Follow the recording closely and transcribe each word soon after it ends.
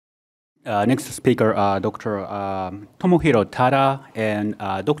Next speaker, Dr. Tomohiro Tada, and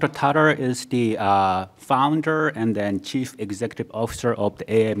Dr. Tada is the founder and then chief executive officer of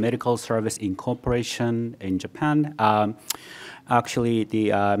the AI Medical Service Incorporation in Japan. Actually,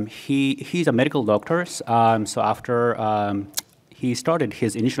 he's a medical doctor. So after he started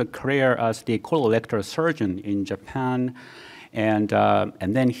his initial career as the colorectal surgeon in Japan, and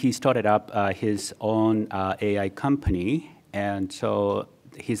then he started up his own AI company, and so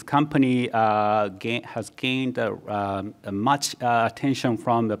his company has gained much attention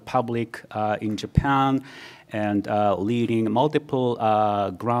from the public in Japan, and leading multiple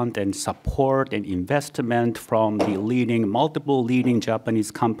grant and support and investment from the multiple leading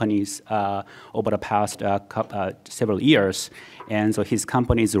Japanese companies over the past several years. And so his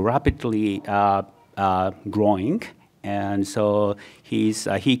company is rapidly growing. And so he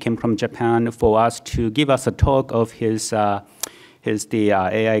came from Japan for us to give us a talk of his AI,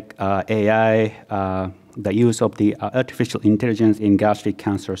 the use of the artificial intelligence in gastric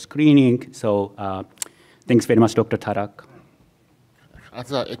cancer screening. So thanks very much, Dr. Tarak.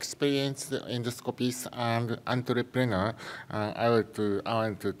 As an experienced endoscopist and entrepreneur, I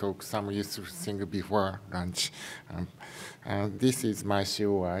want to talk some useful thing before lunch. This is my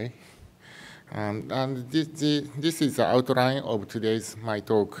COI. And this is the outline of today's my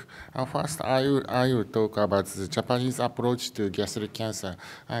talk. First, I will talk about the Japanese approach to gastric cancer,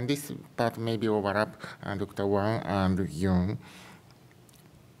 and this part maybe overlap Dr. Wang and Yoon.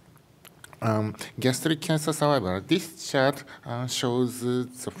 Gastric cancer survival. This chart shows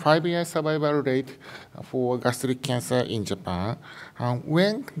the 5-year survival rate for gastric cancer in Japan.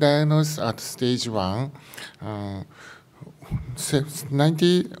 When diagnosed at stage 1,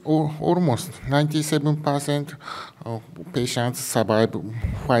 almost 97% of patients survive.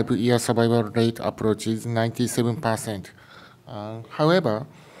 5-year survival rate approaches 97%. However,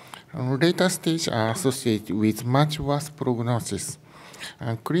 later stages are associated with much worse prognosis.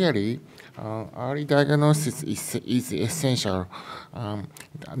 Clearly, early diagnosis is essential.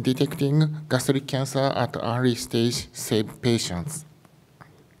 Detecting gastric cancer at early stage saves patients.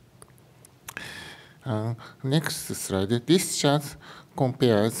 Next slide. This chart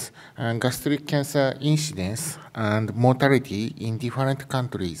compares gastric cancer incidence and mortality in different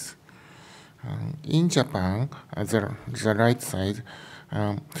countries. In Japan, the right side,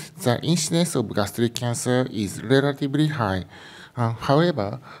 the incidence of gastric cancer is relatively high.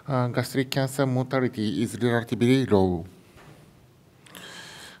 However, gastric cancer mortality is relatively low.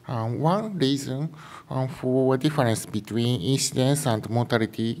 One reason for difference between incidence and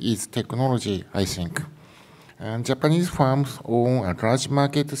mortality is technology, I think. Japanese firms own a large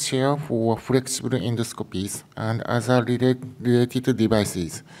market share for flexible endoscopies and other related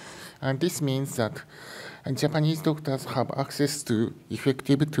devices. And this means that Japanese doctors have access to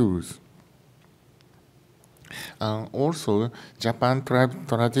effective tools. Also, Japan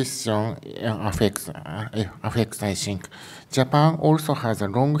tradition affects, I think. Japan also has a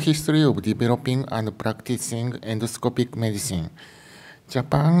long history of developing and practicing endoscopic medicine.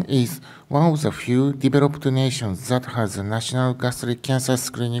 Japan is one of the few developed nations that has a national gastric cancer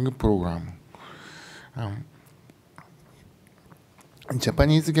screening program.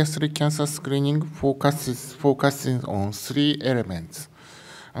 Japanese gastric cancer screening focuses on 3 elements.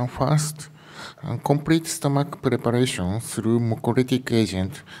 First, complete stomach preparation through mucolytic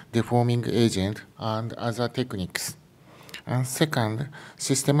agent, deforming agent, and other techniques. And second,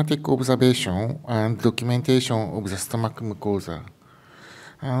 systematic observation and documentation of the stomach mucosa.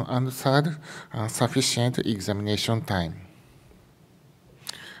 And third, sufficient examination time.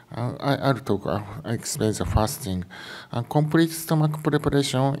 I'll explain the first thing. Complete stomach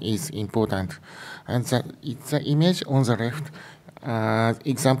preparation is important. And the image on the left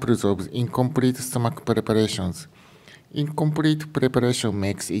examples of incomplete stomach preparations. Incomplete preparation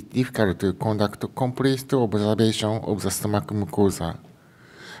makes it difficult to conduct complete observation of the stomach mucosa.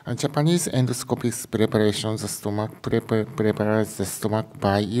 Japanese endoscopist prepares the stomach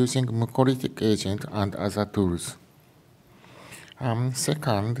by using mucolytic agent and other tools.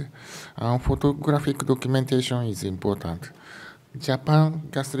 Second, photographic documentation is important. Japan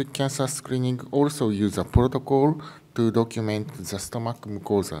gastric cancer screening also uses a protocol to document the stomach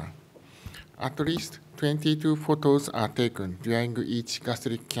mucosa. At least 22 photos are taken during each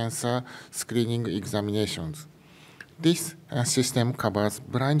gastric cancer screening examinations. This system covers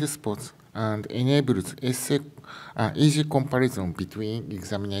blind spots and enables easy comparison between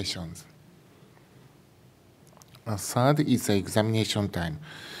examinations. Third is the examination time.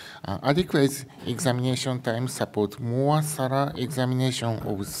 Adequate examination time supports more thorough examination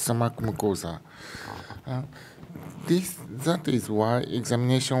of stomach mucosa. That is why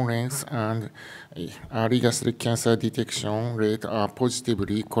examination length and early gastric cancer detection rate are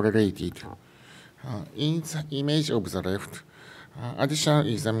positively correlated. In the image of the left, additional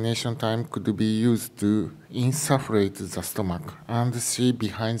examination time could be used to insufflate the stomach and see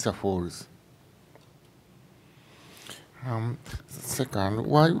behind the folds. Second,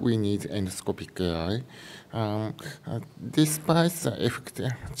 why we need endoscopic AI? Despite the effect,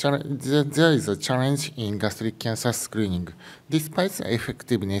 there is a challenge in gastric cancer screening. Despite the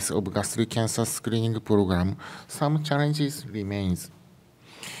effectiveness of gastric cancer screening program, some challenges remains.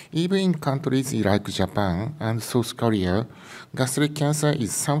 Even in countries like Japan and South Korea, gastric cancer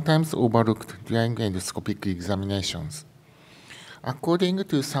is sometimes overlooked during endoscopic examinations. According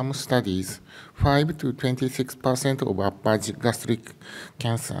to some studies, 5 to 26% of upper gastric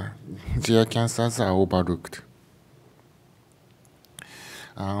cancer, GI cancers are overlooked.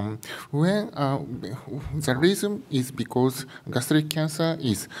 The reason is because gastric cancer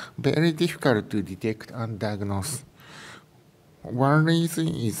is very difficult to detect and diagnose. One reason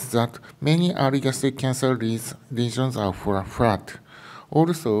is that many early gastric cancer lesions are flat.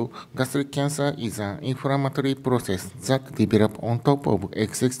 Also, gastric cancer is an inflammatory process that develops on top of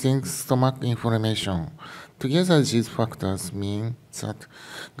existing stomach inflammation. Together, these factors mean that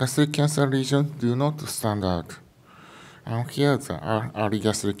gastric cancer lesions do not stand out. And here's the early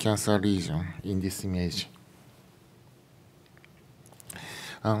gastric cancer lesion in this image.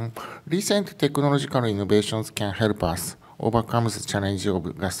 Recent technological innovations can help us overcome the challenge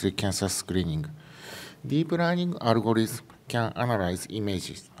of gastric cancer screening. Deep learning algorithms can analyze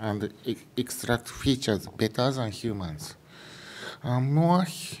images and extract features better than humans. More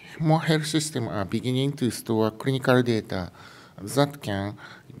health systems are beginning to store clinical data that can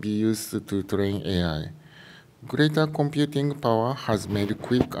be used to train AI. Greater computing power has made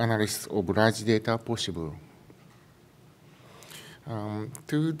quick analysis of large data possible.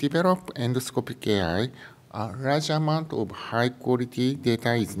 To develop endoscopic AI, a large amount of high-quality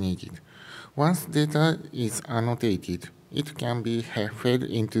data is needed. Once data is annotated, it can be fed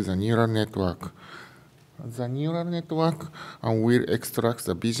into the neural network. The neural network will extract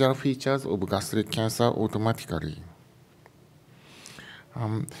the visual features of gastric cancer automatically.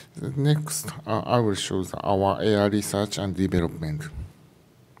 Next, I will show our AI research and development.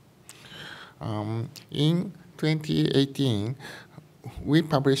 In 2018, we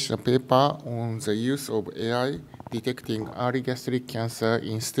published a paper on the use of AI detecting early gastric cancer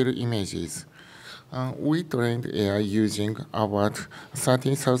in still images. We trained AI using about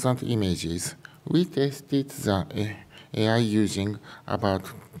 13,000 images. We tested the AI using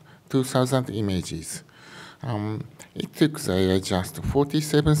about 2,000 images. It took the AI just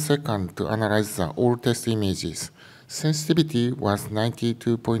 47 seconds to analyze the all test images. Sensitivity was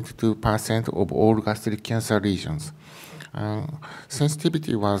 92.2% of all gastric cancer lesions.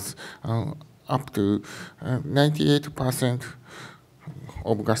 Sensitivity was up to 98%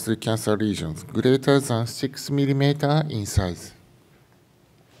 of gastric cancer lesions, greater than 6 millimeters in size.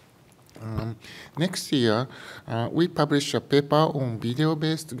 Next year, we published a paper on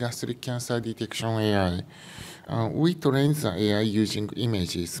video-based gastric cancer detection AI. We trained the AI using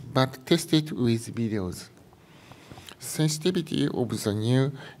images, but tested with videos. Sensitivity of the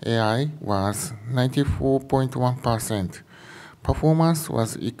new AI was 94.1%. Performance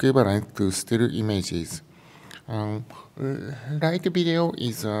was equivalent to still images. Light video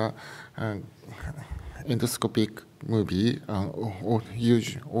is an endoscopic movie,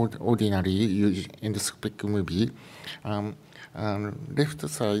 ordinary endoscopic movie. Left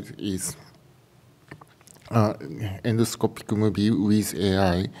side is endoscopic movie with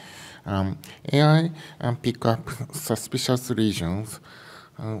AI. AI pick up suspicious lesions,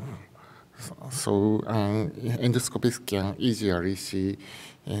 so endoscopists can easily see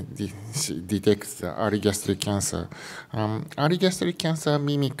detect the early gastric cancer. Early gastric cancer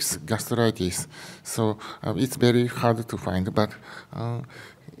mimics gastritis, so it's very hard to find, but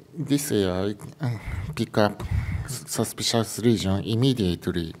this AI pick up suspicious lesion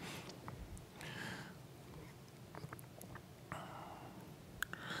immediately.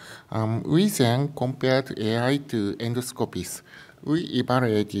 We then compared AI to endoscopies. We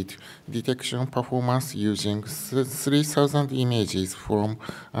evaluated detection performance using 3,000 images from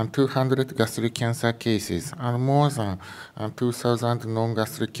 200 gastric cancer cases and more than 2,000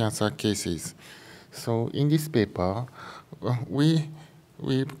 non-gastric cancer cases. So in this paper,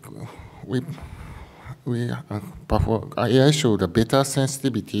 AI showed a better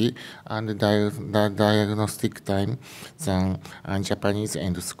sensitivity and diagnostic time than Japanese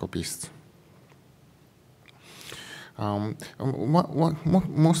endoscopists.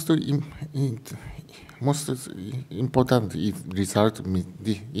 most important result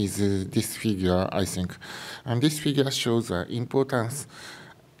is this figure, I think. And this figure shows the importance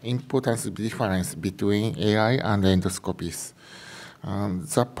difference between AI and endoscopies.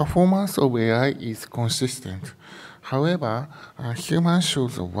 The performance of AI is consistent. However, human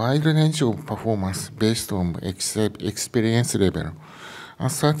shows a wide range of performance based on experience level.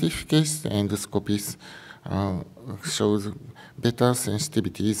 Certificate endoscopies shows better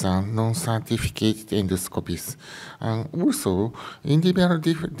sensitivity than non-certificate endoscopies. Also, individual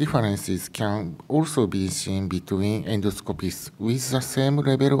differences can also be seen between endoscopies with the same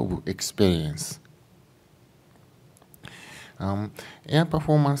level of experience. Air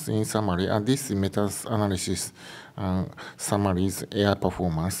performance in summary, this meta-analysis summaries air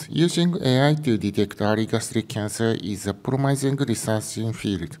performance. Using AI to detect early gastric cancer is a promising research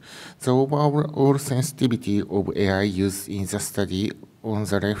field. The overall sensitivity of AI used in the study on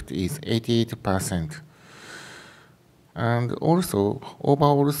the left is 88%. And also,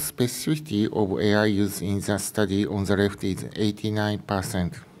 overall specificity of AI used in the study on the left is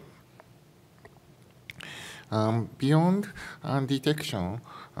 89%. Beyond detection,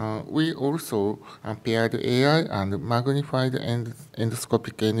 we also paired AI and magnified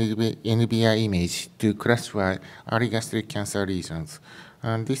endoscopic NBI image to classify early gastric cancer lesions.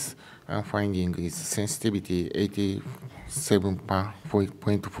 And this finding is sensitivity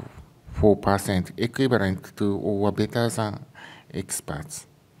 87.4%, equivalent to or better than experts.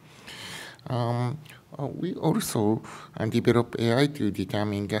 We also develop AI to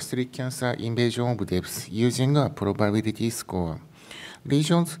determine gastric cancer invasion of depth using a probability score.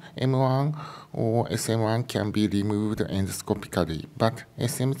 Lesions M1 or SM1 can be removed endoscopically, but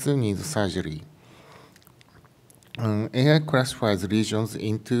SM2 needs surgery. AI classifies lesions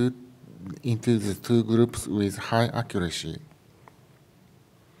into the two groups with high accuracy.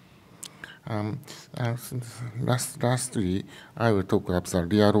 Lastly, I will talk about the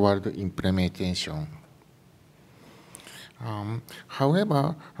real-world implementation.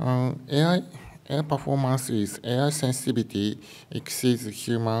 However, AI performance AI sensitivity exceeds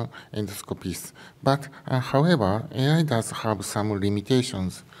human endoscopies. But however, AI does have some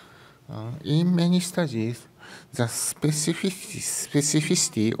limitations. In many studies, the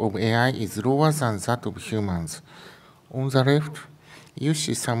specificity of AI is lower than that of humans. On the left, you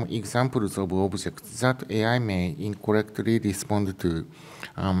see some examples of objects that AI may incorrectly respond to.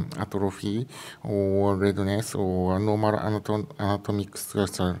 Atrophy or redness or normal anatomic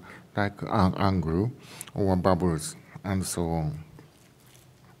structure like angle or bubbles and so on.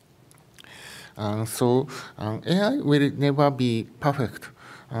 AI will never be perfect.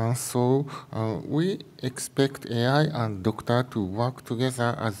 We expect AI and doctor to work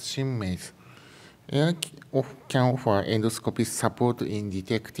together as teammates. AI can offer endoscopy support in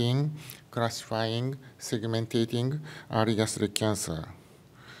detecting, classifying, segmenting early gastric cancer.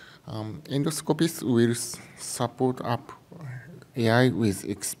 Endoscopists will support up AI with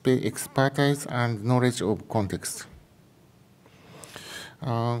expertise and knowledge of context.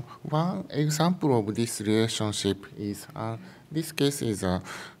 One example of this relationship is this case is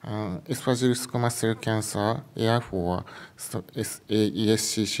esophageal squamous cell cancer, AI for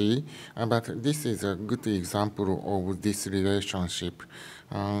ESCC, but this is a good example of this relationship.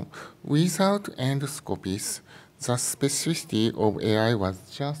 Without endoscopies, the specificity of AI was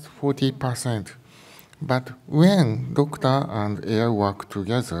just 40%. But when doctor and AI work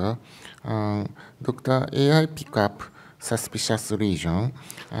together, doctor AI pick up suspicious lesion,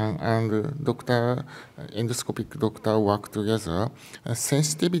 and endoscopic doctor work together,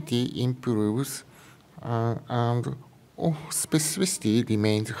 sensitivity improves, and specificity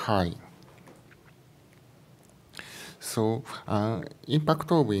remains high. So,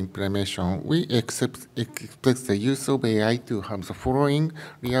 impact of implementation, we expect the use of AI to have the following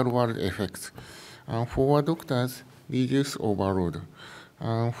real-world effects. For doctors, reduce overload.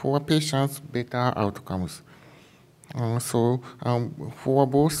 For patients, better outcomes. For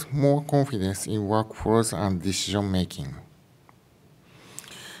both, more confidence in workflows and decision-making.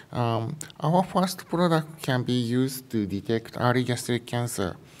 Our first product can be used to detect early gastric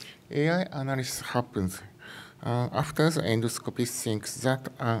cancer. AI analysis happens after the endoscopist thinks that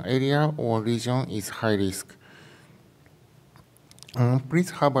an area or region is high risk.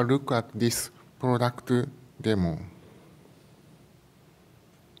 Please have a look at this product demo.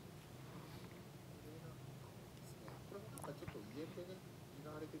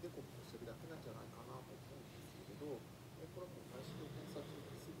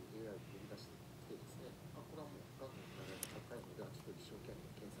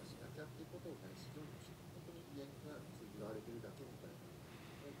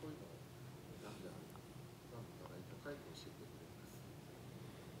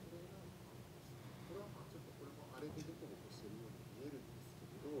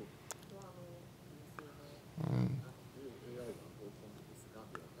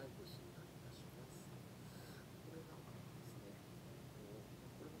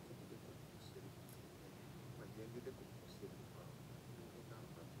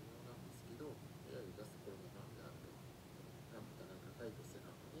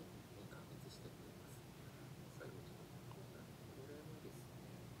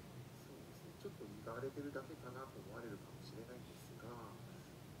 われてるだけかなと思われるかもしれないんですが、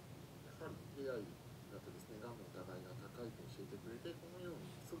やはり AI だとですね、がんの疑いが高いと教えてくれて、このように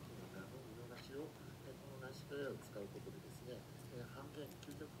早期のがんの見逃しを、この内視鏡 AI を使うことでですね、半減、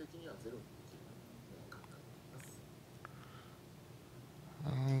究極的にはゼロにできると考えています。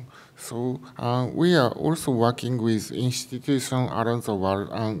We are also working with institutions around the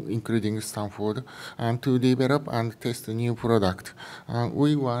world, including Stanford, to develop and test new product.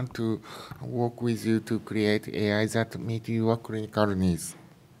 We want to work with you to create AI that meet your clinical needs.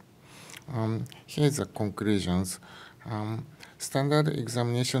 Here's the conclusions. Standard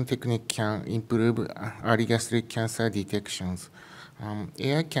examination technique can improve early gastric cancer detections.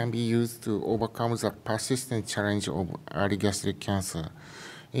 AI can be used to overcome the persistent challenge of early gastric cancer.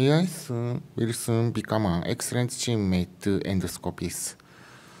 AI will soon become an excellent teammate to endoscopists.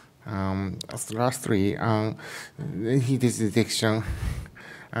 Lastly, this detection.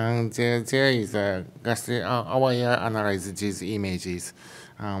 And there is a gastric, our AI analyzes these images.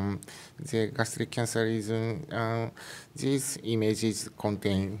 The gastric cancer region, these images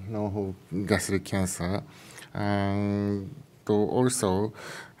contain no gastric cancer. And also,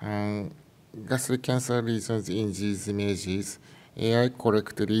 gastric cancer regions in these images, AI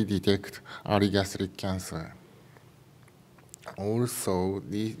correctly detect early gastric cancer. Also,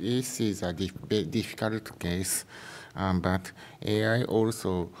 this is a difficult case, but AI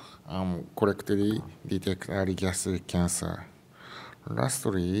also correctly detects early gastric cancer.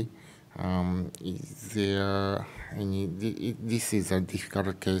 Lastly, is there this is a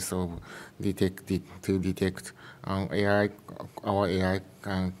difficult case of to detect AI, our AI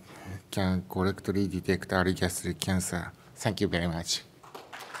can correctly detect early gastric cancer. Thank you very much.